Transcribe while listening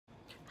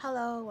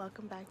Hello,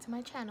 welcome back to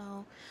my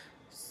channel.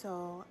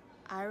 So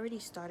I already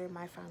started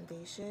my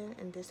foundation,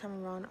 and this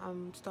time around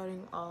I'm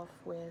starting off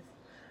with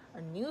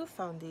a new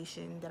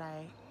foundation that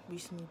I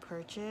recently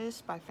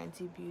purchased by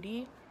Fenty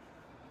Beauty.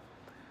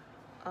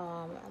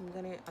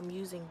 I'm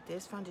using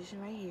this foundation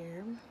right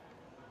here,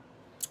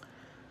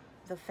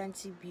 the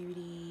Fenty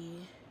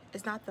Beauty.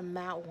 It's not the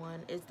matte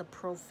one, it's the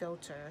Pro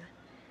Filter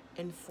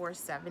in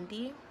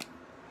 470.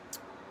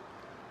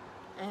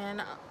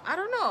 And I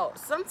don't know,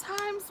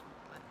 sometimes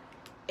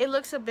it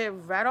looks a bit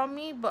red on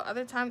me, but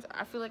other times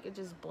I feel like it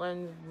just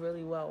blends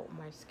really well with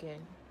my skin.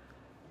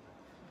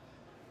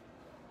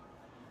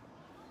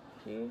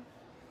 See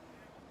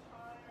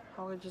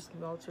how it just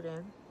melted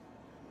in?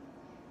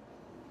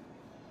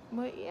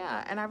 But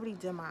yeah, and I already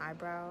did my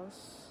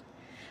eyebrows.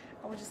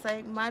 I was just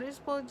like, might as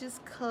well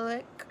just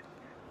click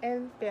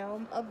and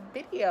film a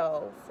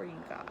video for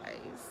you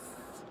guys,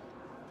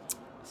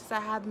 since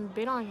I haven't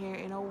been on here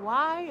in a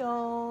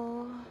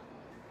while.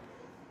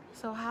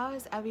 So how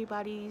has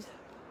everybody's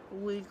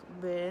week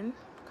been?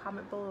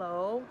 Comment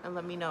below and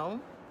let me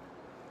know.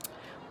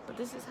 But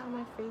this is how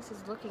my face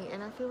is looking,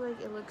 and I feel like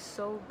it looks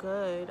so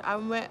good. I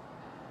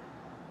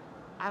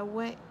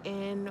went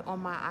in on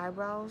my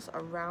eyebrows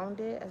around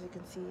it. As you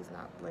can see, it's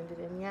not blended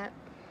in yet,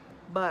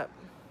 but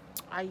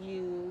I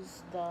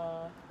used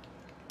the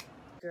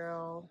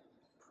Girl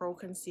Pro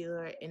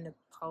Concealer in the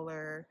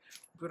color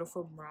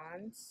Beautiful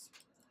Bronze,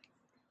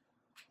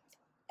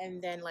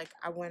 and then like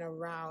I went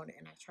around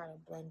and I tried to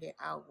blend it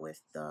out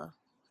with the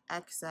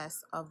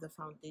excess of the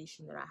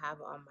foundation that I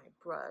have on my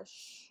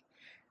brush,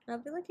 and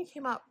I feel like it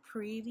came out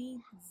pretty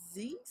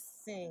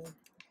decent.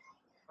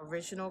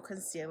 Original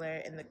concealer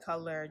in the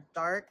color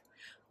Dark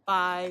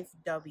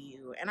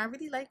 5W, and I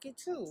really like it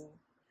too.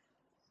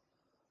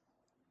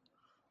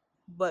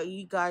 But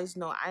you guys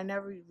know I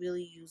never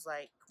really use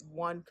like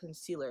one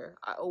concealer.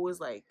 I always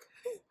like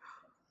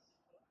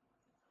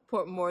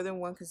put more than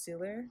one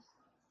concealer.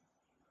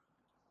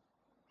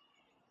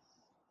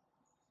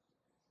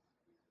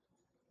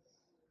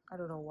 I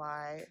don't know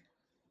why.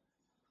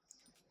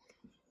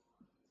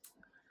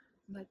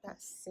 Let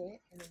that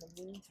sit, and in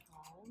the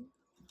meantime,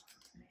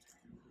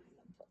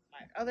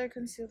 my other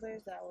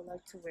concealers that I would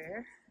like to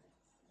wear.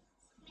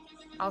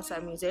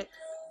 Outside music.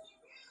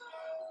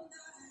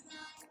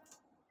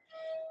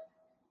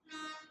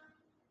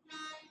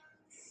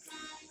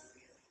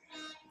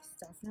 It's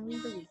definitely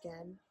the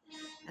weekend,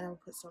 and I'll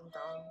put some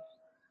down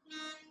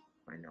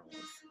my nose.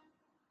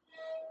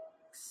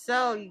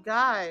 So you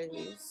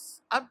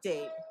guys,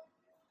 update.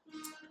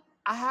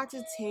 I had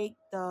to take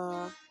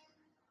the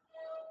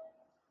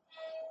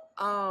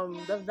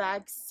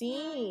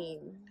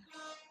vaccine.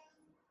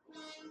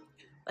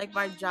 Like,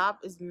 my job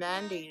is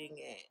mandating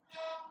it,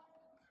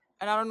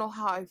 and I don't know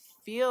how I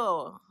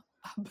feel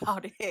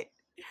about it.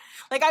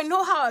 Like, I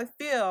know how I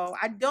feel.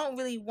 I don't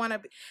really want to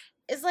be.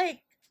 It's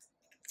like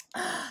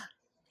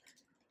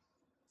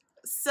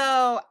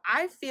so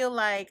I feel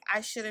like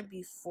I shouldn't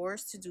be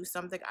forced to do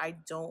something I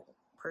don't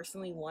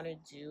personally want to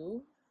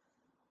do,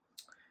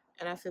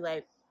 and I feel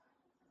like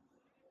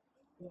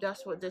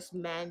that's what this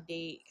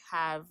mandate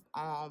have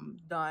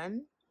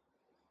done.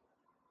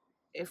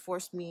 It's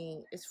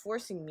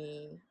forcing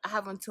me. I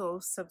have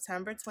until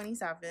September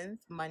 27th,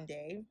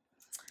 Monday,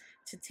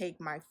 to take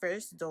my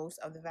first dose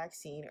of the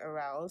vaccine, or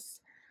else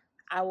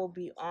I will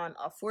be on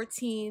a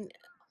 14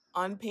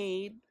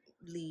 unpaid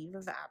leave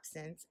of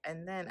absence,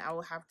 and then I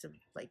will have to,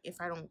 like,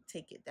 if I don't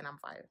take it, then I'm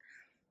fired,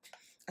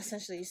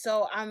 essentially.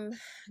 So I'm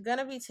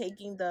gonna be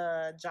taking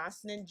the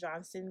Johnson &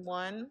 Johnson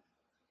one,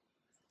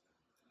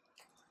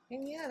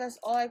 and yeah, that's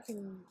all I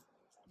can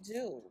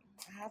do.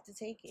 I have to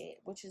take it,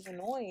 which is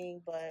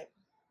annoying, but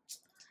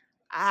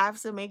I have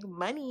to make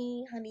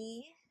money,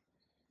 honey.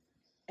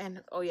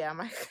 And oh yeah,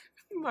 my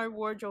my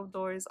wardrobe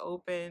door is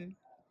open.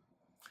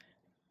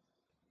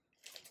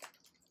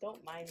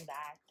 Don't mind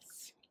that.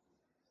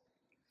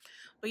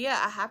 But yeah,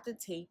 I have to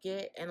take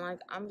it, and like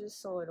I'm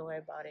just so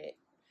annoyed about it.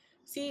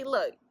 See,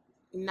 look,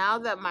 now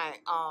that my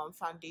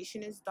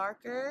foundation is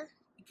darker,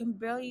 you can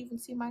barely even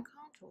see my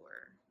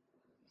contour.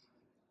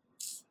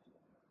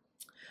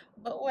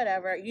 But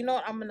whatever. You know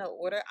what I'm gonna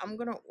order? I'm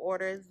gonna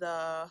order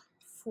the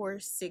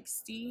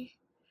 460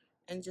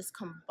 and just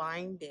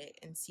combine it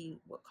and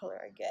see what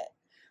color I get.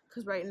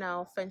 Because right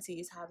now Fenty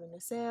is having a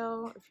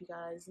sale, if you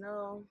guys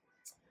know.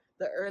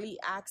 The early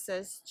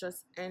access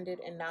just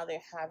ended, and now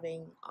they're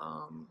having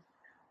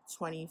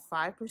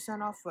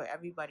 25% off for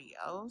everybody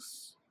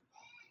else.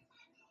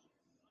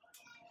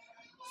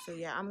 So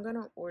yeah, I'm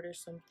gonna order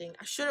something.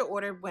 I should have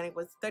ordered when it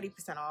was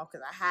 30% off,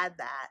 because I had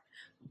that,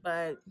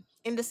 but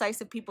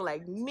indecisive people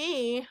like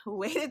me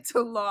waited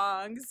too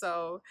long,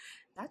 so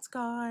that's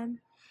gone.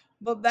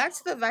 But back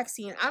to the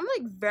vaccine, I'm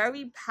like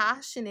very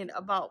passionate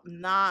about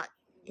not,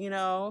 you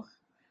know,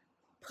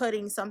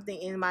 putting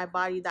something in my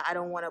body that I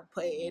don't want to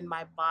put in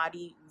my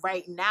body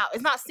right now.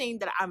 It's not saying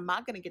that I'm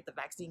not gonna get the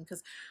vaccine,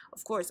 because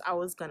of course I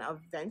was gonna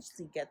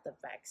eventually get the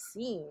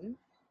vaccine,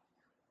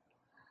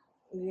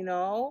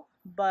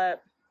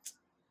 but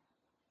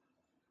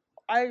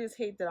I just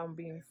hate that I'm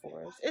being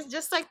forced. It's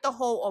just like the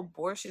whole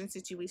abortion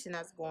situation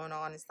that's going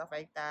on and stuff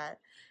like that.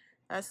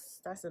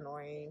 That's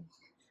annoying.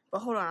 But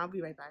hold on, I'll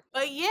be right back.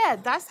 But yeah,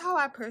 that's how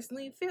I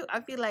personally feel.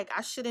 I feel like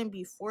I shouldn't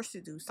be forced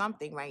to do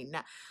something right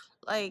now,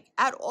 like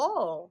at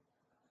all.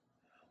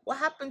 What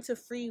happened to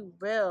free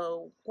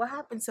will? What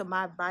happened to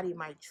my body,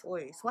 my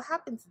choice? What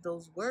happened to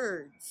those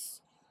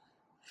words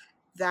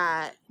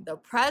that the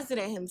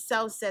president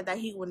himself said that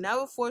he would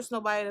never force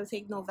nobody to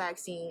take no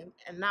vaccine?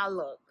 And now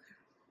look,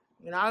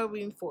 you're not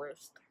being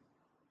forced.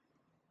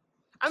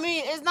 I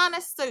mean, it's not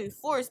necessarily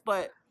forced,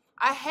 but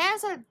our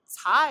hands are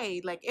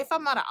tied. Like if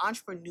I'm not an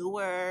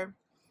entrepreneur,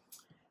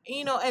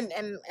 you know, and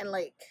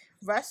like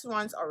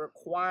restaurants are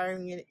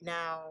requiring it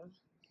now.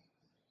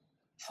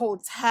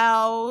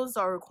 Hotels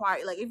are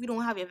required. Like if you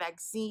don't have your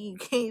vaccine, you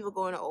can't even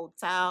go in a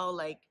hotel.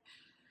 Like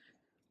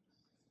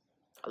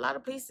a lot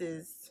of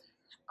places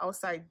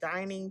outside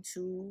dining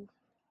too.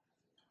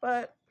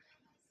 But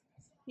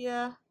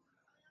yeah,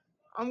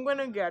 I'm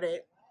gonna get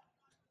it.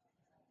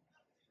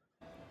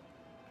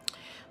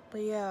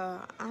 But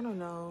yeah, I don't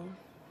know.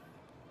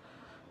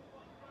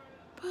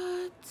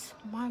 But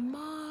my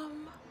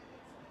mom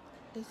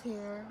is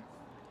here.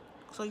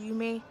 So you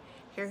may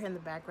hear her in the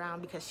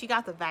background because she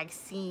got the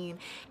vaccine.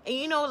 And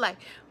you know, like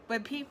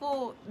when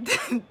people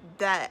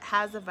that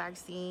has a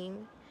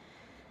vaccine,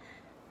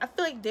 I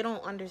feel like they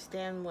don't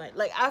understand what,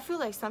 like I feel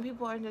like some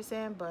people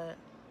understand, but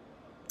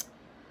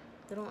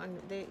they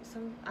don't they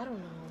some, I don't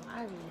know.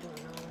 I really don't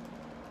know.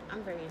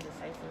 I'm very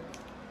indecisive.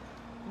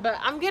 But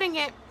I'm getting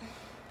it.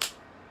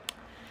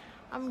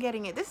 I'm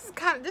getting it. This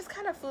kind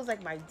of feels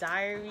like my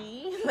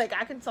diary. Like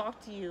I can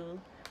talk to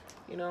you,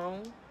 you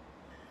know.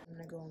 I'm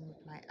gonna go in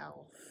with my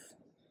elf.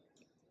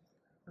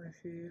 Let's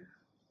see.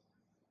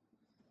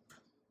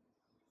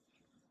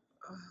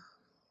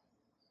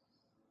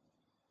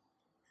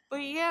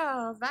 But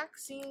yeah,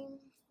 vaccine.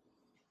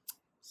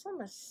 So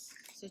much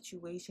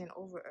situation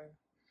over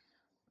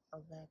a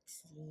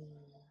vaccine.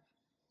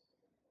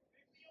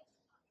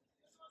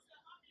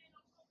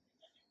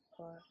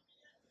 But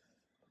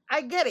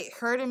I get it,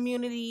 herd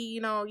immunity.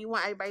 You know, you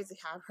want everybody to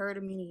have herd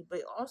immunity, but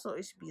also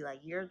it should be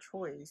like your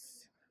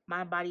choice,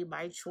 my body,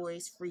 my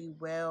choice, free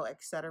will,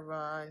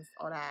 etc., and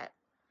all that.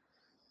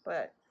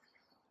 But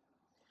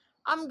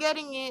I'm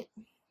getting it.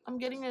 I'm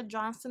getting a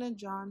Johnson &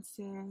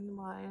 Johnson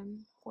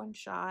one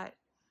shot,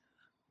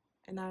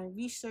 and I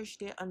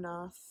researched it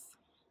enough,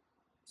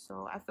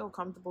 so I feel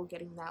comfortable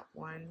getting that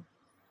one.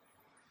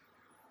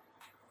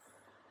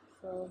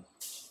 So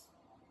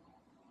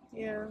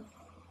yeah,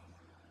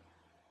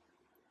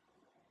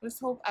 let's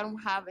hope I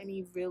don't have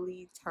any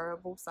really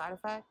terrible side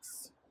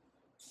effects.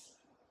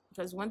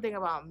 Because one thing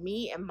about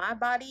me and my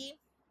body,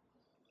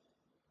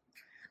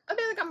 I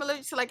feel like I'm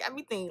allergic to like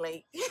everything.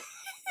 Like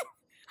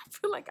I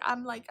feel like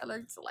I'm like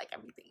allergic to like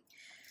everything.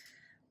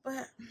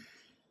 But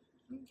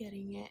I'm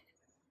getting it.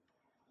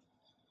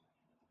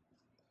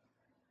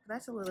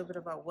 That's a little bit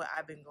about what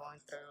I've been going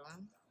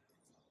through.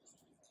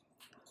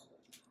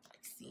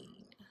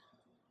 Vaccine.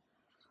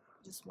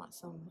 Just want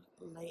some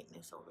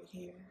lightness over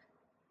here.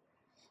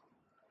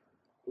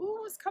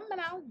 Ooh, it's coming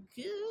out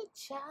good,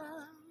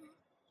 child.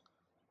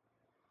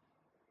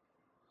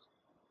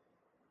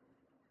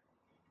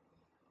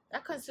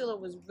 That concealer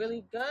was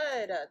really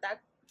good.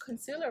 That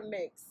concealer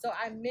mix. So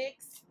I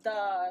mixed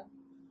the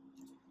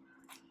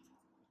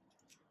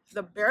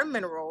Bare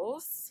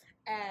Minerals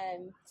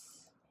and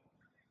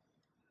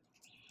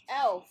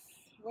Elf.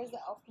 Where's the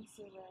Elf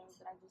concealer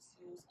that I just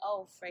used?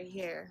 Elf right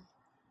here.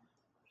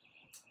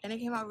 And it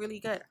came out really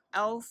good.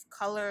 Elf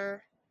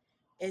color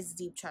is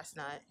deep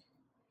chestnut.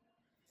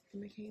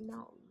 And it came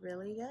out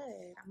really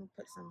good. I'm gonna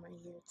put some right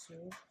here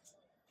too.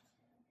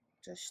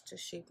 Just to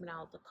shape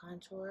out the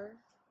contour.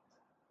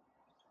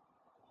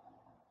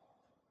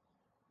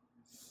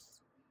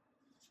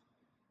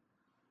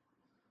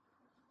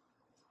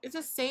 It's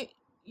the same,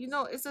 you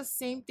know, it's the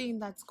same thing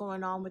that's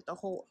going on with the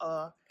whole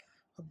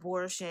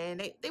abortion.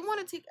 They want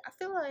to take, I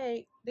feel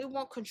like they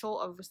want control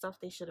over stuff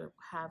they should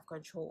have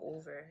control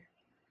over.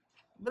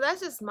 But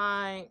that's just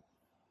my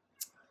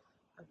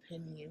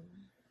opinion.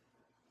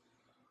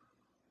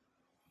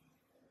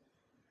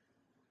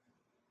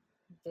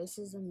 This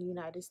is in the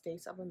United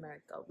States of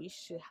America. We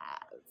should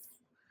have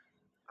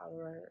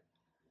our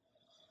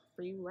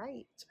free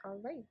right, our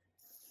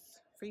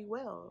rights, free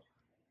will,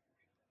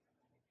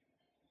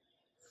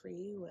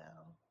 free will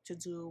to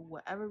do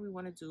whatever we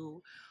want to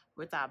do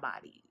with our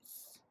bodies.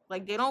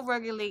 Like they don't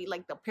regulate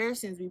like the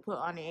piercings we put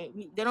on it.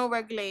 They don't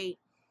regulate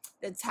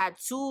the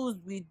tattoos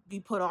we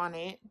put on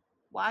it.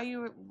 Why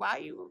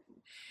you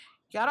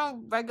y'all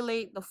don't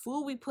regulate the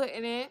food we put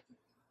in it?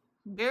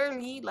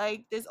 Barely.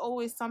 Like there's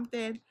always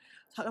something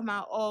talking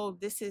about, oh,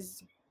 this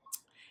is,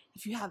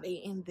 if you have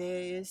eaten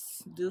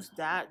this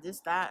that,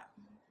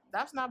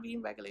 that's not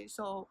being regulated.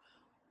 So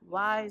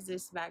why is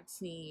this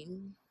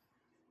vaccine,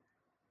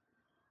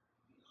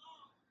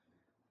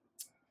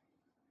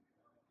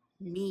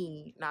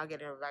 me not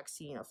getting a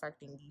vaccine,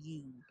 affecting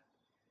you?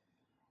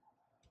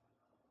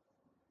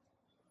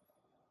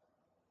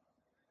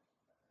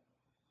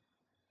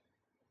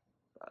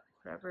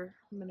 whatever.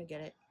 I'm gonna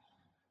get it.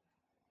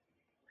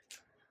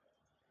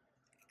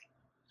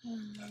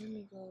 Let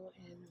me go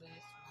in with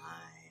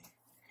my.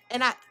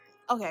 And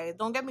okay,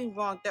 don't get me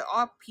wrong. There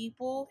are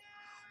people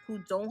who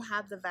don't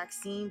have the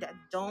vaccine that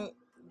don't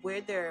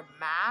wear their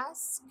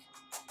mask.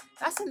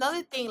 That's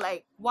another thing.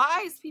 Like,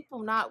 why is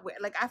people not wear?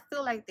 Like, I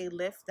feel like they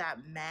lift that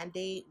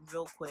mandate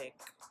real quick.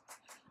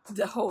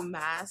 The whole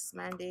mask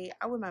mandate.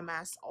 I wear my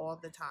mask all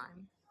the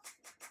time.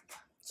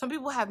 Some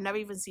people have never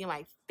even seen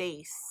my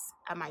face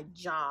at my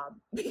job.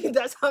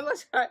 That's how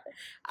much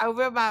I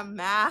wear my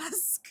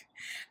mask.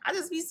 I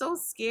just be so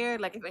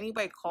scared. Like, if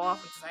anybody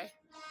coughs, I'm just like,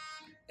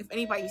 if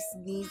anybody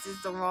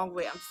sneezes the wrong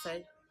way, I'm just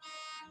like,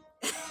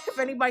 if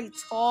anybody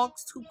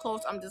talks too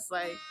close, I'm just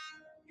like,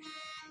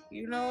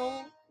 you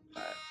know.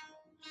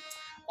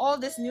 All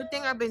this new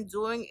thing I've been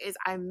doing is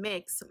I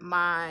mix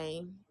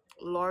my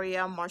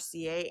L'Oreal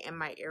Mercier and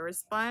my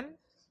Aerospun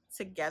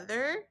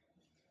together.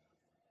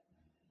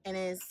 And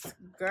it's,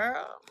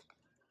 girl,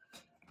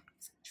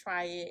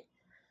 try it.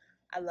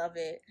 I love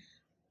it.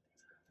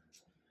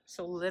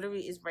 So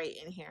literally it's right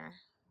in here.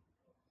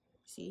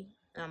 See?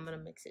 And I'm going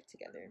to mix it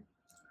together.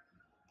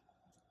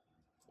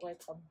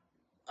 Like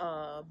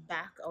a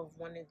back of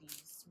one of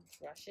these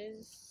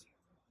brushes.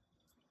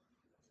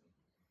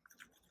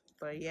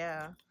 But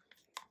yeah.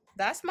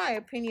 That's my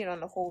opinion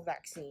on the whole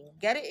vaccine.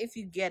 Get it if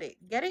you get it.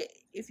 Get it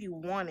if you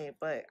want it.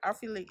 But I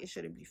feel like it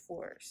shouldn't be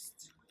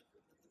forced.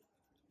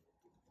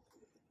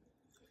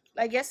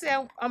 Like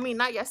yesterday, I mean,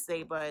 not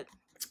yesterday, but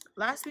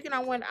last weekend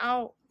I went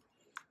out.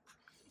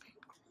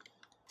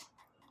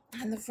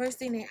 And the first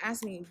thing they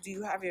asked me, do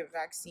you have your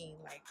vaccine?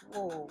 Like,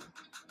 whoa.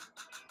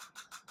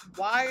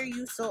 Why are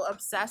you so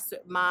obsessed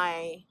with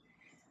my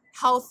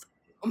health,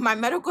 my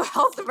medical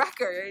health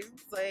records?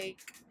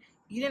 Like,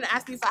 you didn't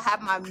ask me if I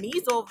have my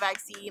measles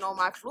vaccine or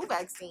my flu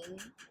vaccine.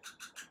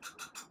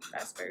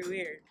 That's very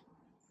weird.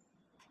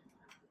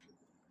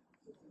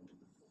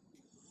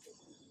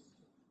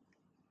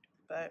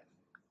 But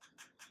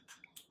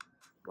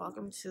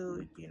welcome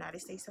to the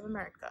United States of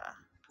America.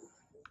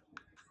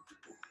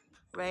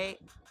 Right?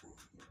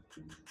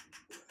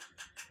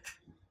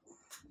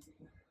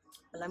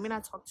 But let me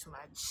not talk too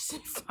much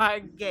if I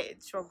get in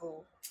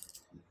trouble.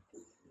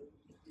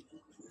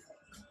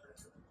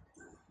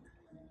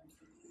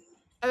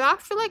 And I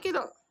feel like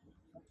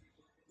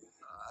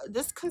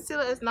this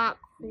concealer is not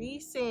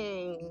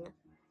creasing.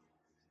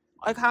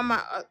 Like how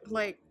my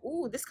like,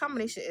 ooh, this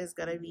combination is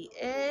gonna be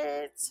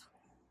it.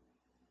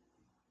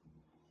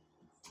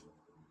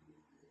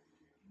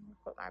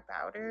 Put my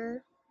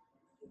powder.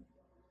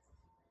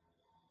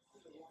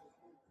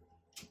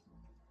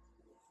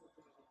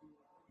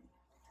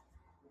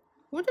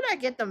 Who did I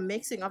get the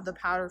mixing of the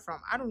powder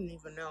from? I don't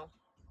even know.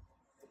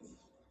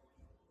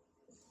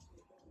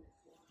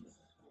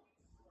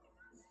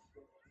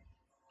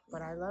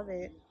 But I love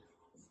it.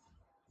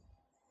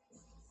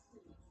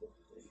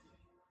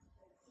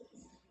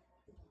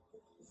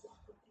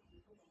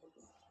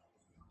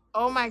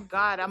 Oh my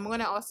god, I'm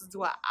gonna also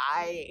do an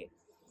eye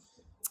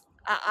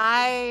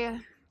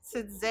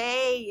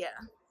today.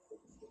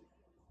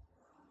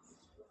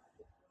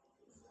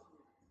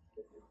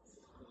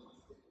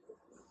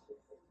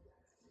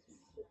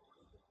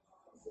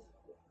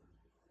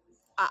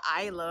 An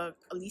eye look.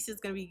 Alicia's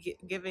gonna be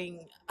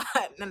giving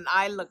an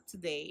eye look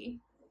today.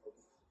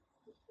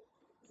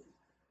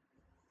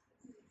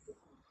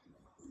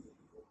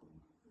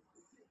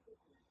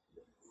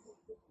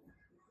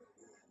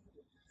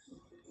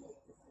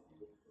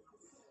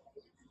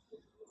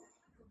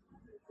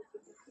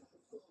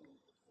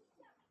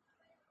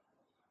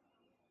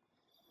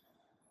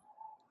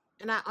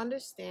 And I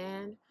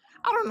understand.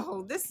 I don't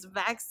know. This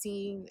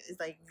vaccine is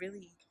like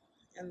really,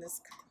 and this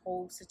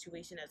whole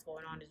situation that's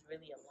going on is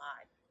really a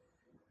lot.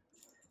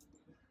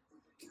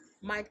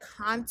 My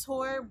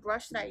contour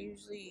brush that I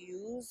usually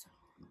use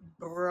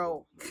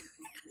broke.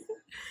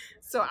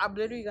 So I'm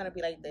literally gonna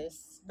be like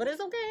this. But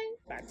it's okay.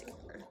 Back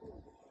together.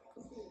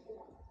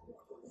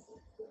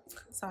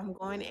 So I'm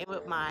going in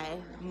with my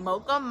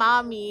Mocha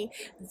Mommy.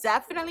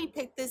 Definitely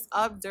pick this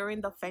up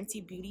during the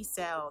Fenty Beauty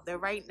sale. There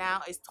right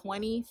now is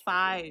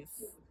 25%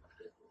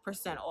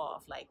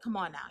 off. Like, come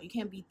on now. You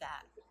can't beat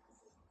that.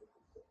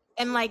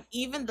 And like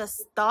even the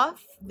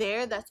stuff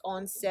there that's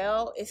on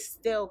sale is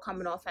still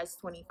coming off as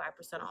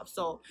 25% off.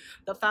 So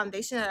the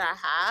foundation that I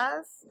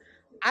have,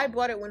 I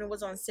bought it when it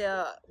was on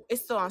sale.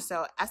 It's still on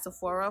sale at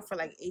Sephora for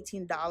like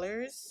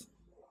 $18.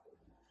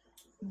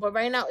 But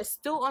right now it's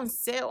still on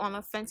sale on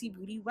the Fenty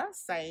Beauty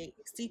website.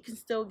 So you can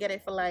still get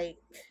it for like,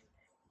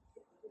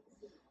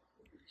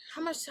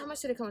 how much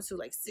did it come to?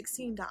 Like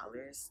 $16? $2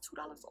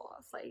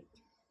 off. Like,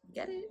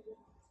 get it?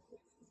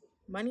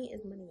 Money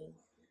is money.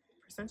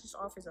 Percentage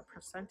off is a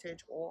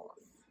percentage off.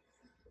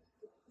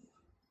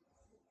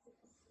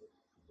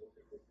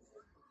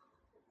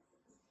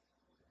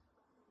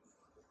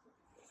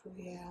 So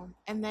yeah.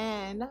 And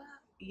then,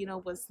 you know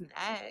what's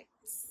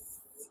next?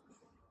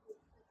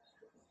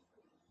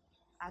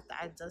 After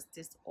I dust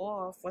this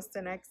off, what's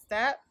the next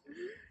step?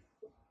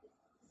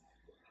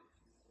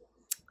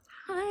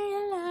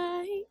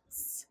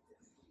 Highlights.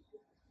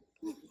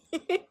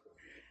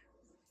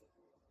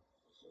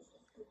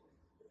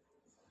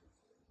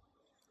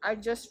 I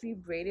just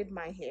re-braided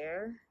my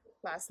hair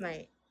last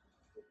night.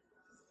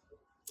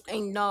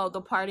 And no,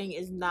 the parting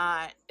is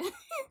not.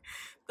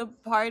 The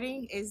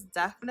parting is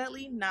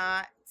definitely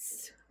not,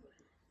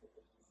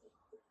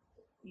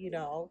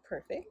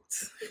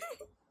 perfect.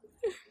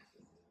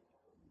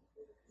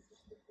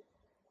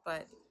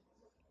 But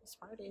it's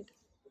parted.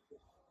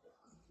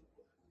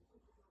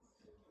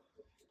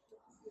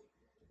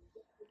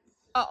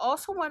 I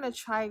also want to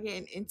try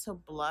getting into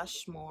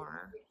blush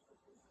more.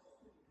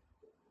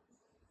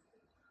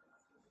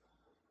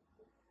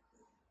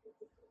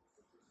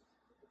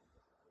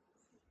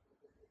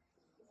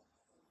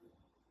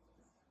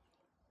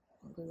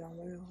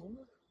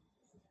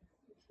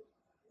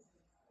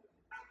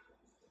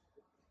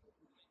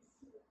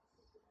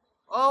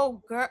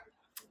 Oh, girl,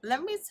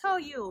 let me tell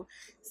you.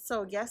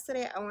 So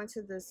yesterday I went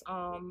to this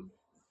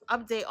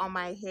update on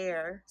my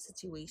hair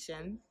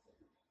situation.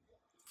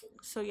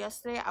 So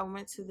yesterday I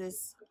went to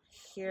this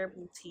hair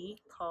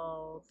boutique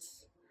called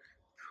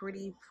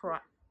Pretty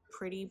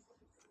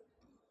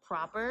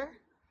Proper.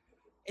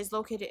 It's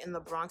located in the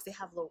Bronx. They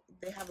have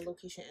a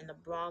location in the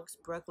Bronx,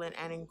 Brooklyn,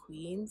 and in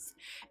Queens.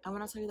 And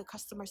when I tell you the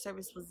customer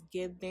service was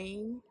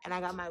giving, and I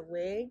got my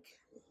wig,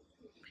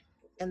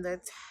 and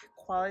the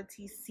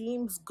quality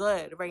seems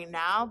good right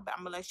now, but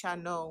I'm gonna let y'all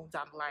know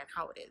down the line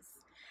how it is.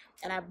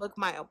 And I booked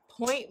my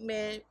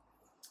appointment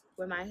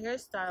with my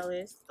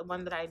hairstylist, the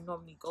one that I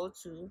normally go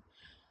to.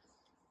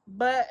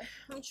 But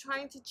I'm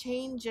trying to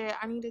change it.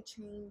 I need to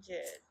change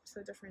it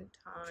to a different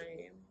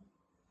time.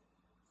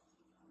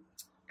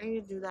 I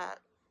need to do that.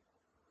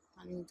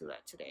 I need to do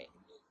that today.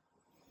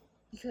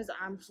 Because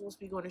I'm supposed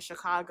to be going to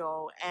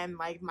Chicago, and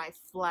like my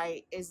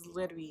flight is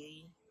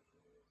literally,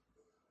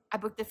 I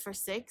booked it for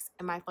 6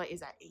 and my flight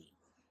is at 8.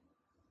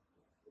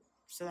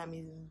 So that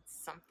means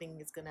something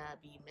is gonna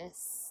be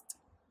missed.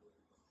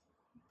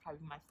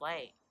 Probably my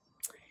flight.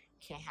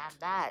 Can't have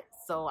that.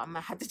 So I'm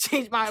gonna have to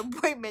change my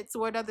appointment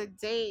to another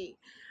date.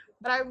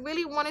 But I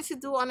really wanted to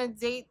do on a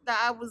date that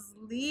I was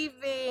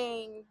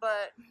leaving,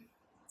 but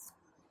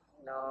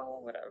no,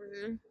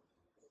 whatever.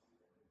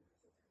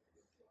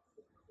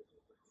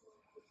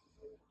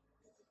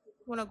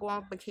 Want to go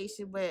on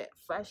vacation with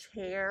fresh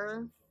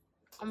hair.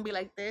 I'm gonna be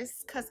like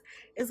this because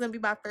it's gonna be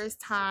my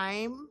first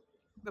time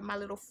with my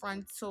little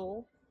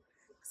frontal.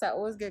 Cause I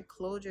always get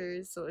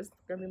closures, so it's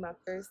gonna be my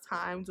first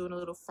time doing a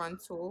little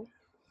frontal.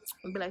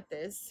 I'm gonna be like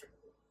this,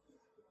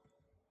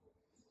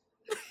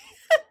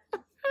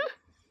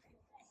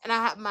 and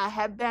I have my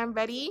headband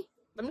ready.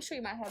 Let me show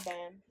you my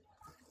headband.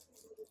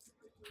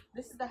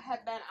 This is the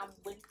headband I'm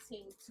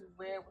waiting to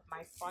wear with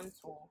my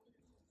frontal.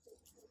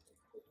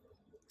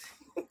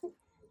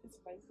 It's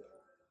right here.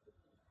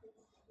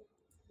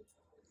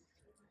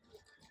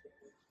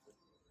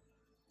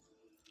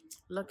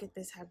 Look at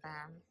this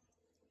headband.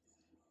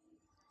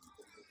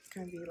 It's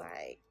gonna be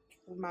like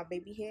with my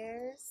baby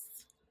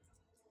hairs,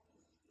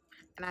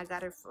 and I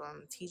got it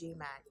from TJ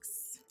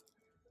Maxx.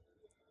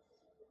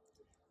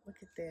 Look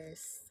at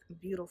this,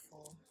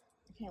 beautiful.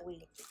 I can't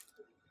wait.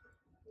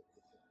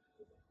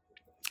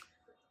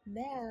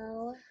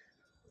 Now,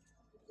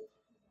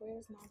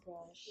 where's my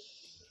brush?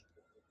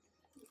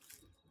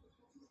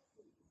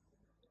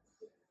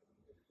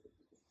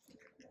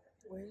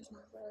 Where's my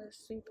brush?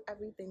 Sweep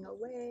everything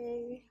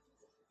away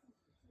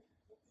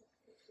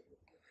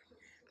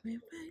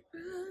with my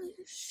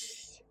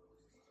brush.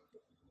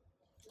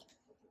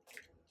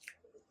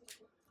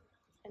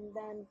 And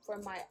then for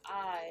my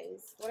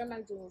eyes, what am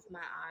I doing with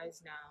my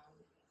eyes now?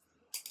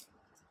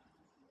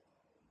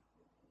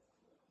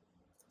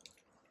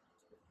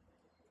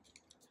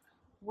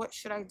 What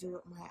should I do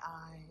with my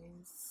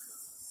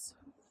eyes?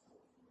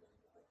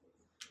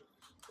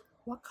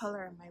 What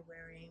color am I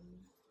wearing?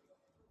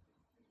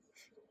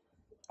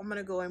 I'm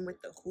gonna go in with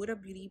the Huda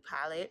Beauty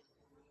palette.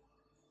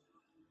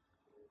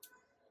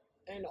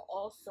 And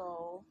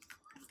also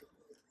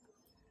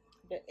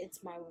the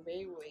It's My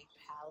Ray Ray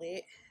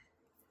palette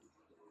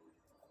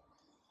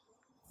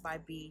by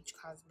Beach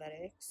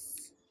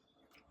Cosmetics.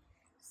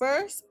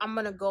 First, I'm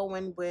gonna go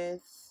in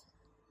with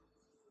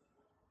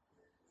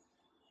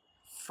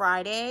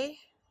Friday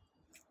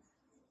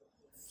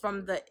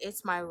from the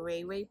It's My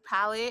Ray Ray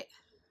palette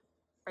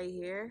right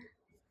here.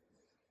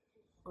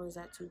 Or is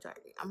that too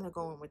dark? I'm gonna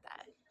go in with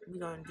that. We're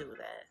gonna do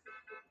that.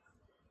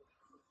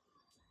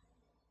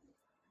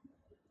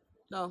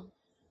 No,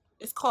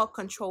 it's called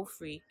Control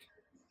Freak.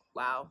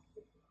 Wow.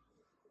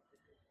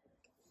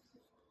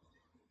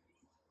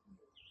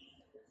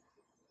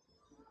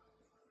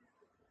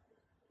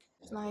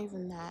 It's not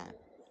even that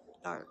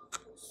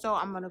dark. So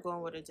I'm gonna go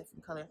in with a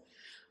different color.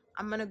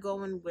 I'm gonna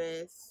go in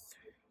with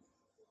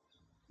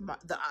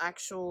the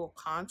actual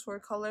contour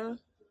color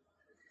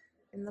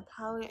in the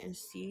palette and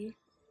see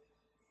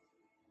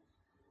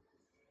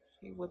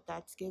what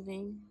that's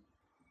giving.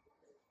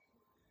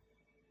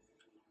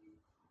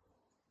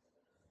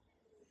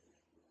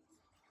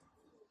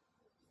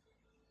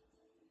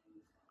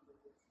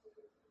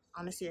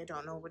 Honestly, I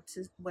don't know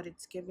what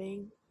it's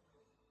giving.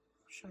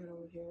 Show it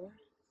over here.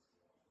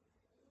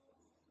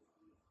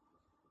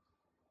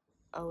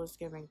 Oh, it's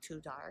giving too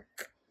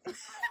dark.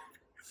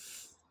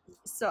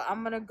 So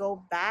I'm gonna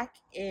go back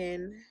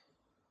in.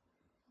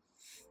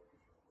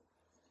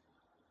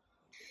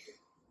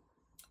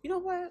 You know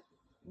what?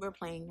 We're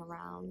playing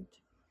around.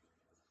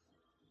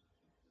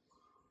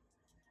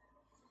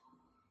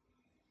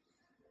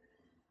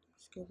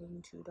 It's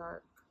giving too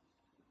dark.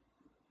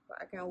 But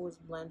I can always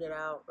blend it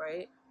out,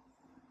 right?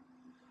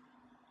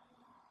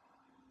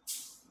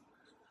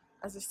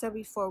 As I said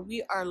before,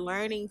 we are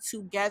learning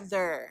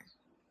together.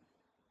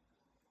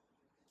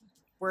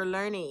 We're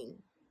learning.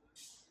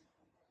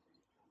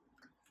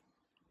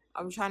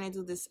 I'm trying to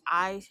do this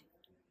eye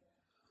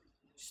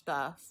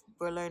stuff.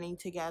 We're learning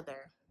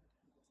together.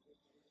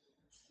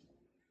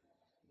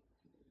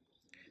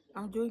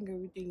 I'm doing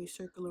everything in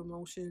circular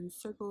motions.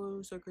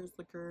 Circle, circle,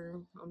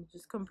 circle. I'm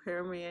just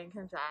comparing and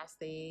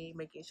contrasting,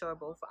 making sure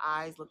both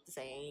eyes look the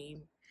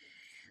same.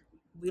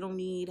 We don't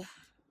need,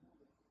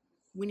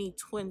 we need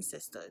twin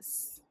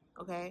sisters.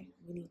 Okay?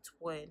 We need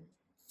twin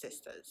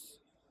sisters.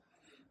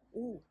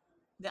 Ooh.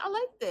 I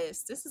like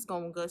this. This is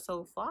going good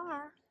so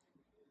far.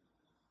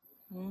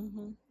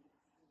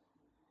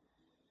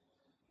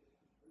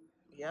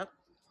 Yep.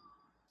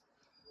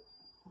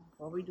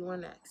 What are we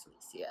doing next,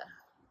 Alicia?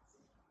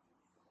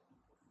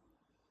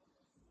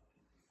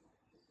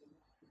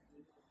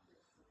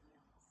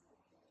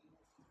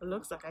 It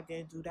looks like I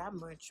didn't do that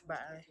much, but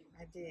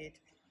I did.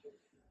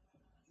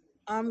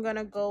 I'm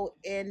gonna go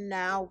in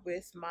now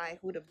with my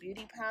Huda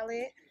Beauty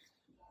palette.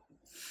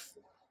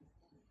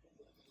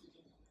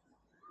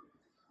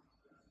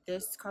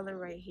 This color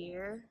right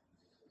here.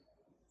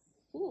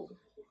 Ooh,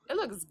 it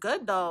looks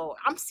good though.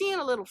 I'm seeing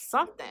a little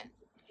something.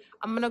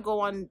 I'm gonna go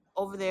on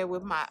over there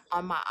with my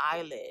on my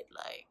eyelid,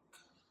 like.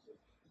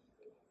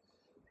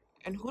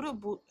 And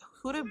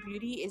Huda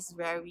Beauty is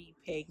very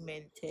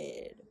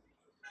pigmented.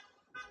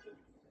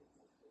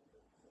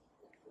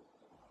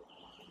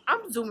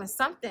 I'm doing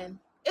something.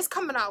 It's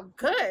coming out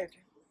good,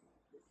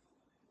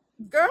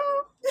 girl.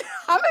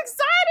 I'm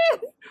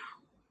excited.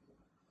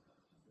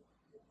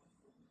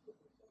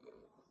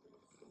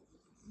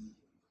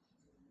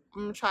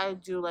 I'm gonna try to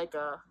do like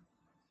a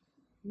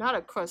not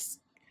a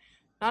crust,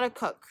 not a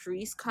cut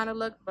crease kind of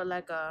look, but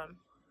like a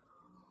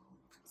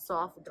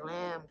soft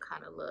glam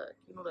kind of look.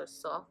 You know, the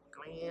soft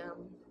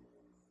glam.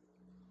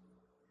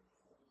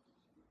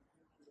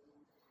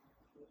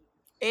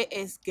 It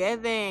is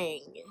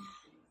giving.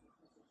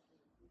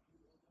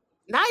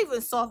 Not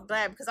even soft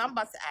glam because I'm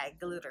about to add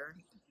glitter.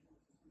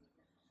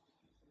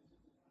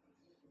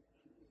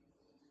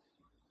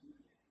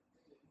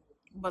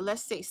 But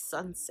let's say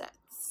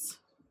sunsets.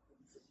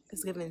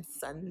 It's giving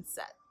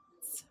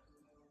sunsets.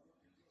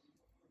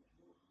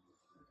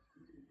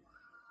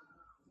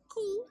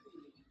 Cool.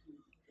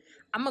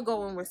 I'm gonna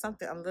go in with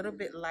something a little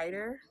bit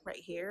lighter right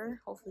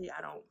here. Hopefully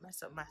I don't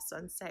mess up my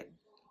sunset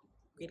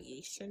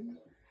gradation.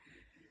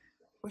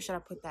 Where should I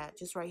put that?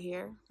 Just right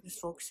here?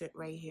 Just focus it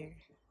right here.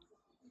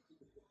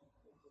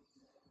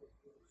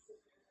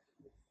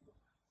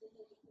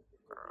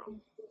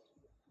 Girl.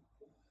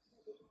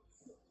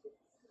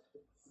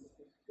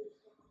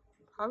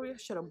 Probably I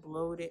should have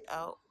blowed it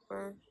out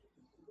first.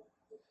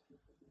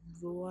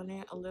 Blew on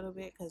it a little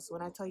bit because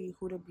when I tell you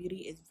Huda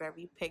Beauty is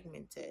very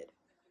pigmented.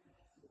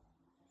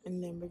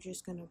 And then we're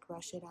just gonna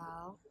brush it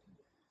out.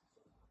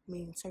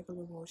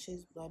 Circular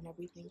motions, blend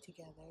everything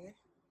together.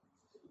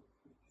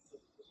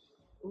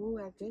 Ooh,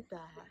 I did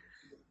that.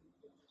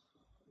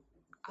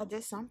 I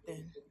did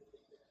something.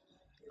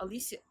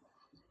 Alicia.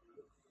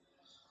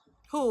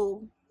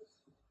 Who?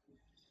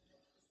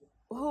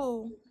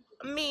 Who?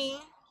 Me.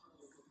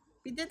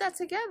 We did that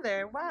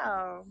together.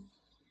 Wow.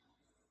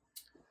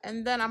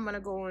 And then I'm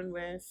gonna go in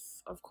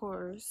with, of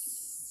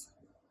course,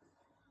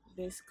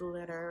 this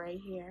glitter right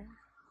here.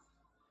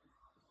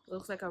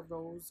 Looks like a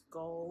rose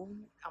gold.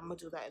 I'm gonna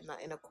do that in the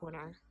inner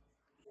corner.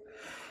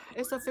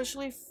 It's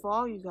officially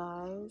fall, you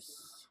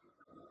guys.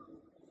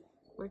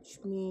 Which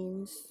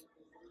means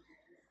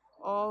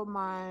all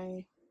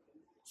my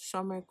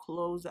summer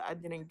clothes that I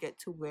didn't get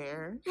to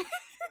wear.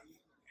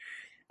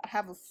 I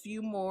have a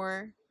few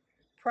more,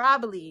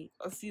 probably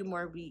a few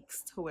more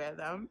weeks to wear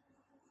them.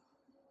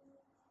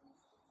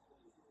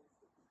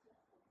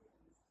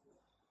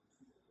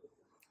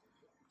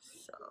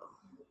 So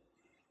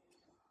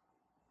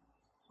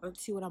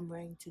let's see what I'm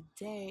wearing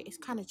today. It's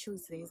kind of chilly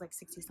today. It's like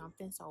 60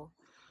 something, so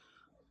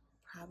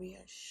probably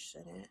I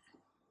shouldn't.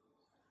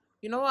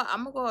 You know what?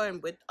 I'm gonna go in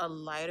with a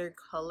lighter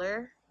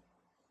color.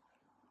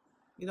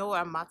 You know what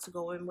I'm about to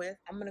go in with?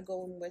 I'm gonna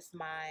go in with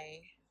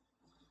my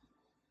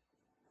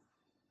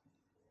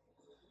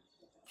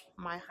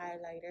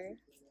highlighter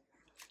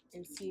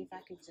and see if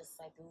I could just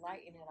like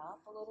lighten it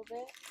up a little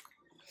bit.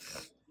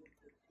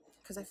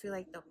 Because I feel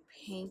like the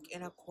pink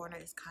in a corner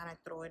is kind of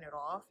throwing it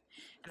off.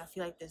 And I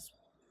feel like this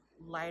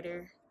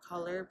lighter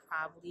color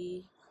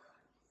probably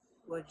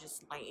will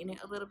just lighten it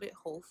a little bit,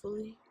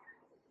 hopefully.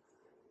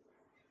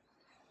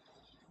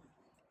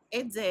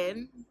 It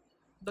did.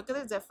 Look at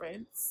the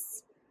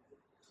difference.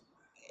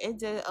 It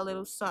did a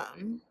little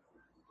something.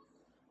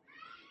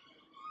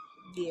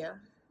 Yeah.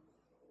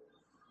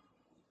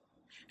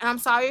 And I'm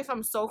sorry if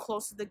I'm so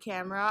close to the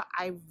camera.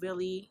 I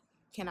really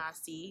cannot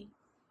see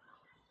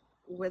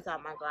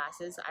without my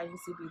glasses. I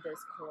used to be this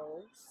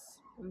close.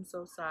 I'm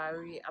so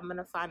sorry. I'm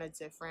gonna find a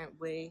different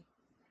way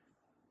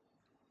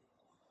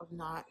of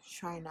not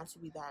trying not to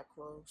be that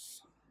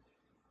close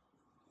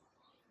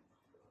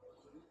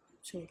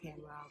to the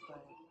camera,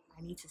 but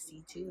I need to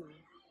see too.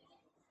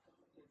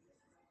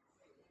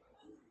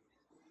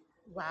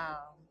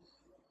 Wow.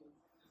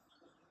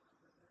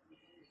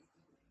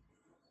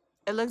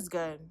 It looks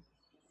good.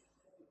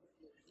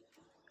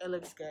 It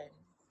looks good.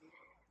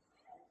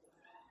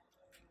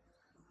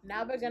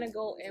 Now we're gonna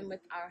go in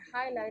with our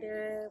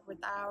highlighter with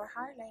our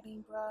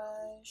highlighting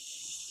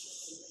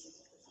brush.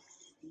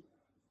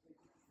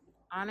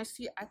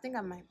 Honestly, I think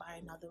I might buy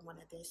another one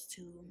of this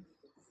too.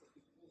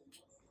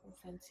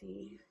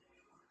 Fancy.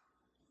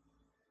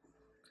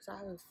 Cause I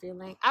have a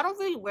feeling I don't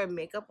really wear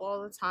makeup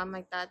all the time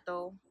like that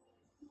though.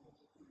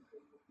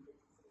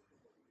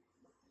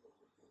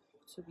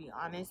 To be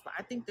honest, but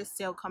I think this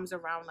sale comes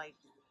around like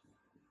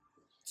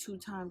 2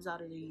 times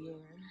out of the year.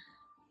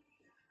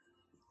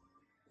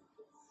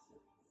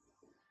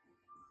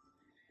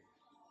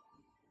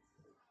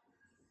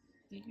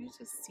 Did you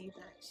just see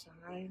that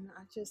shine?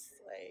 I just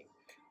like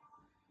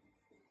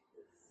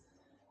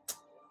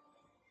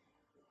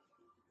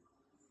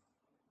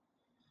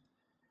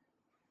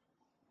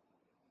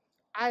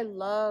I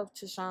love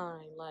to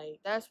shine. Like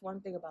that's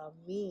one thing about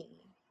me.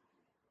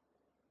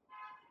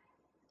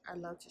 I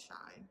love to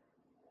shine.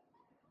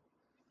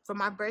 For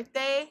my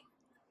birthday,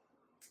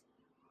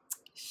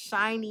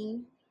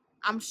 shiny.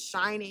 I'm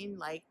shining.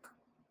 Like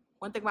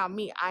one thing about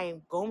me, I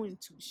am going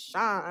to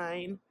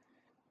shine.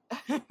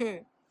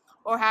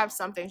 Or have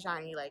something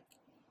shiny. Like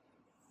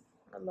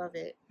I love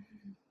it.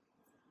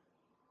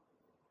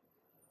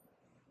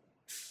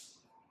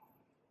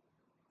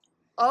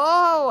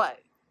 Oh,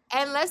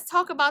 and let's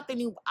talk about the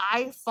new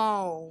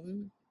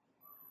iPhone.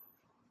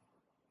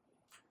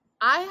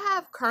 I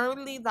have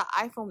currently the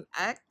iPhone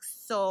X,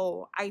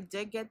 so I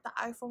did get the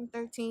iPhone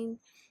 13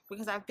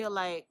 because I feel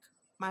like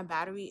my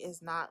battery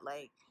is not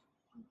like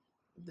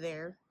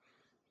there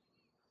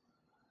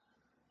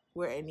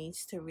where it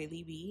needs to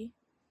really be.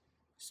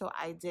 So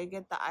I did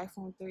get the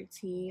iPhone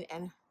 13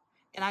 and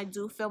I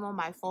do film on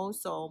my phone,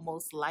 so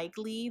most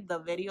likely the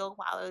video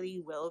quality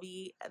will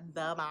be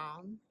the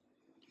bomb.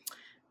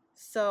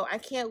 So I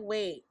can't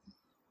wait.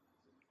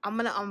 I'm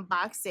gonna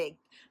unbox it.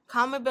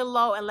 Comment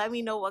below and let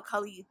me know what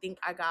color you think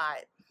I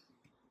got.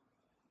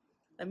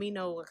 Let me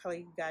know what color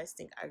you guys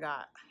think I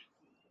got.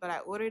 But I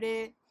ordered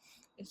it.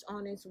 It's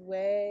on its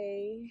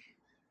way.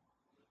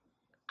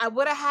 I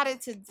would have had it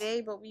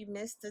today, but we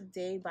missed the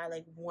day by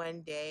like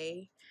 1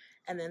 day.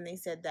 And then they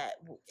said that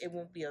it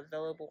won't be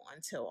available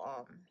until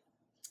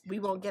we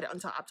won't get it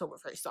until October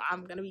 1st. So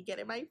I'm gonna be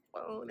getting my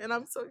phone and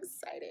I'm so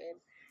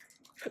excited.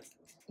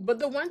 But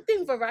the one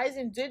thing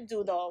Verizon did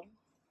do though,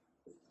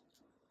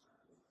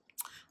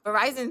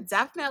 Verizon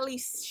definitely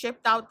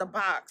shipped out the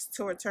box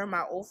to return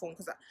my old phone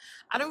because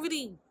I don't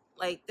really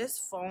like this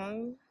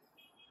phone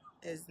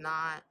is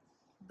not,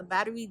 the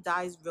battery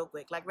dies real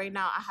quick. Like right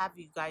now I have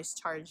you guys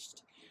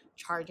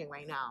charging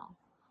right now.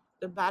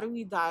 The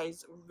battery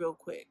dies real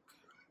quick.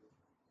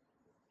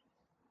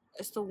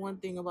 It's the one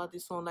thing about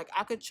this phone. Like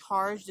I could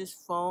charge this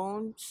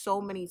phone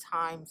so many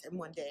times in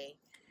 1 day.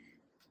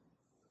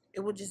 It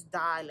would just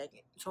die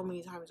like so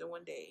many times in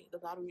 1 day. The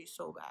battery is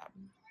so bad.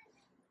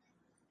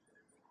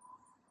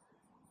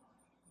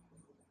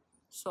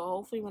 So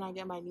hopefully when I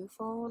get my new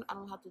phone, I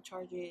don't have to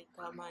charge it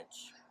that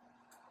much.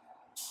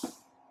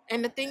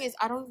 And the thing is,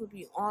 I don't even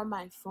be on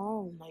my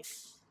phone. Like,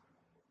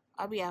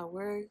 I'll be at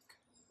work.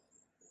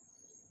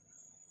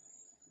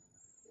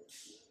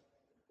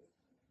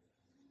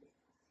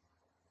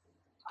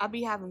 I'll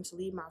be having to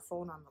leave my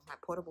phone on my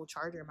portable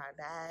charger in my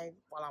bag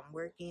while I'm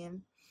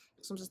working.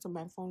 Sometimes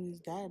my phone is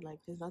dead. Like,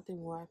 there's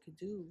nothing more I could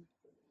do.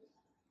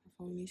 My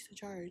phone needs to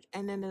charge.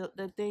 And then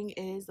the thing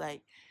is,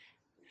 like,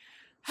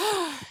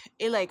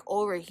 it, like,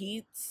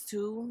 overheats,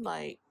 too.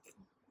 Like,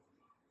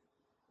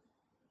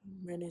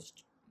 when it's,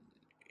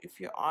 if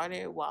you're on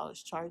it while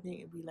it's charging,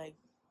 it'd be, like,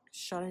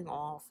 shutting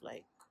off,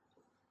 like,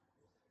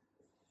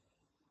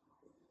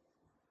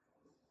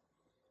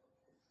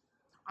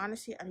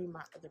 honestly, I need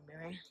my other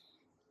mirror.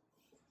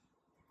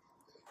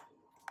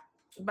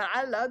 But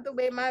I love the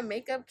way my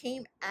makeup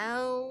came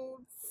out.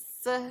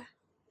 It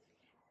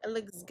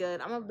looks good.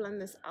 I'm gonna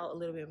blend this out a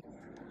little bit more.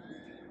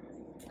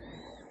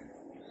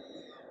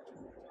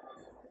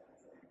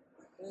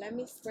 Let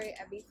me spray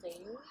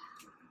everything.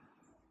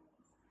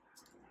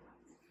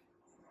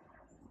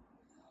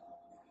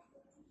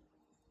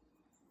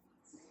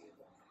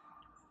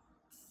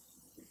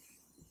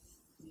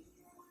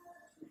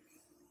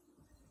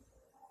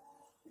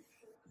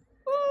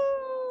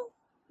 Woo!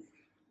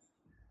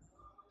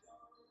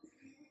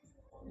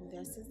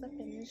 This is the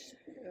finished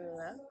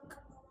look.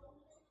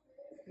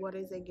 What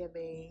is it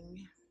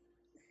giving?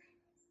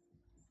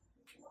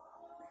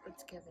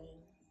 It's giving.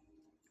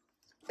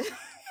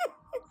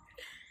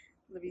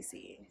 Let me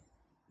see.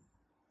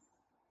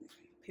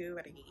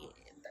 Period.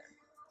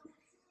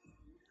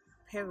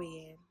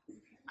 Period.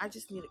 I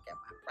just need to get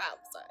my brows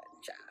done,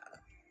 child.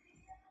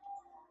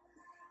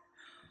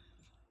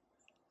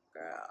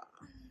 Girl.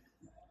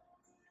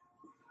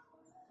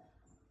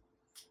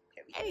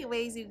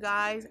 Anyways, you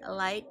guys,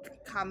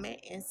 like, comment,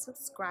 and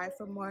subscribe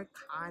for more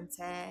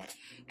content.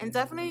 And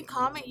definitely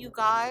comment, you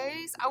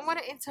guys. I want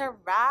to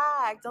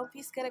interact. Don't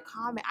be scared to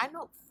comment. I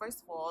know,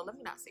 first of all, let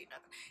me not say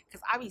nothing,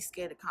 because I be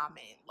scared to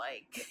comment.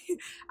 Like,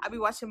 I be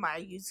watching my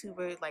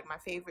YouTubers, like my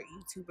favorite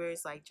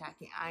YouTubers, like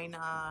Jackie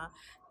Aina,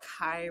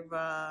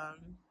 Kyra,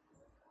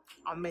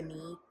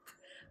 Monique.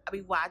 I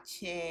be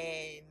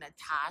watching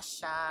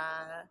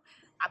Natasha.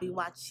 I be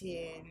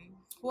watching,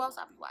 who else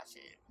I be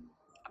watching?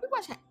 I be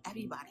watching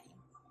everybody.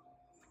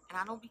 And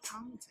I don't be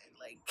commenting,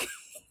 like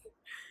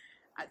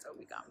I don't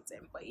be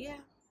commenting, but yeah.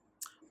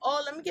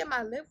 Oh, let me get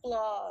my lip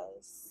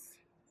gloss.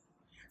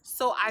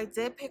 So I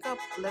did pick up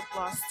lip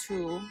gloss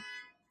too.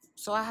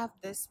 So I have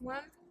this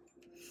one,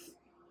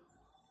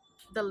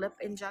 the lip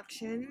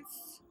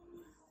injections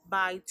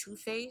by Too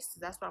Faced.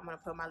 That's what I'm gonna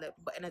put on my lip,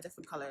 but in a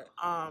different color.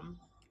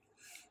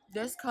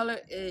 This color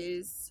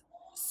is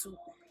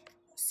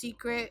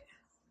Secret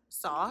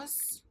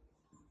Sauce.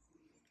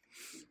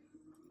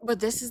 But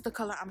this is the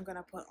color I'm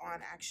gonna put on,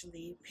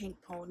 actually,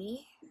 Pink Pony,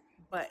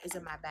 but it's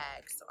in my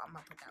bag, so I'm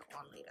gonna put that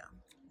on later.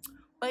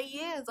 But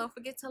yeah, don't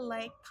forget to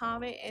like,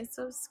 comment, and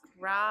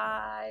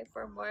subscribe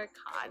for more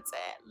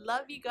content.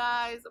 Love you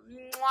guys.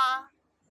 Mwah.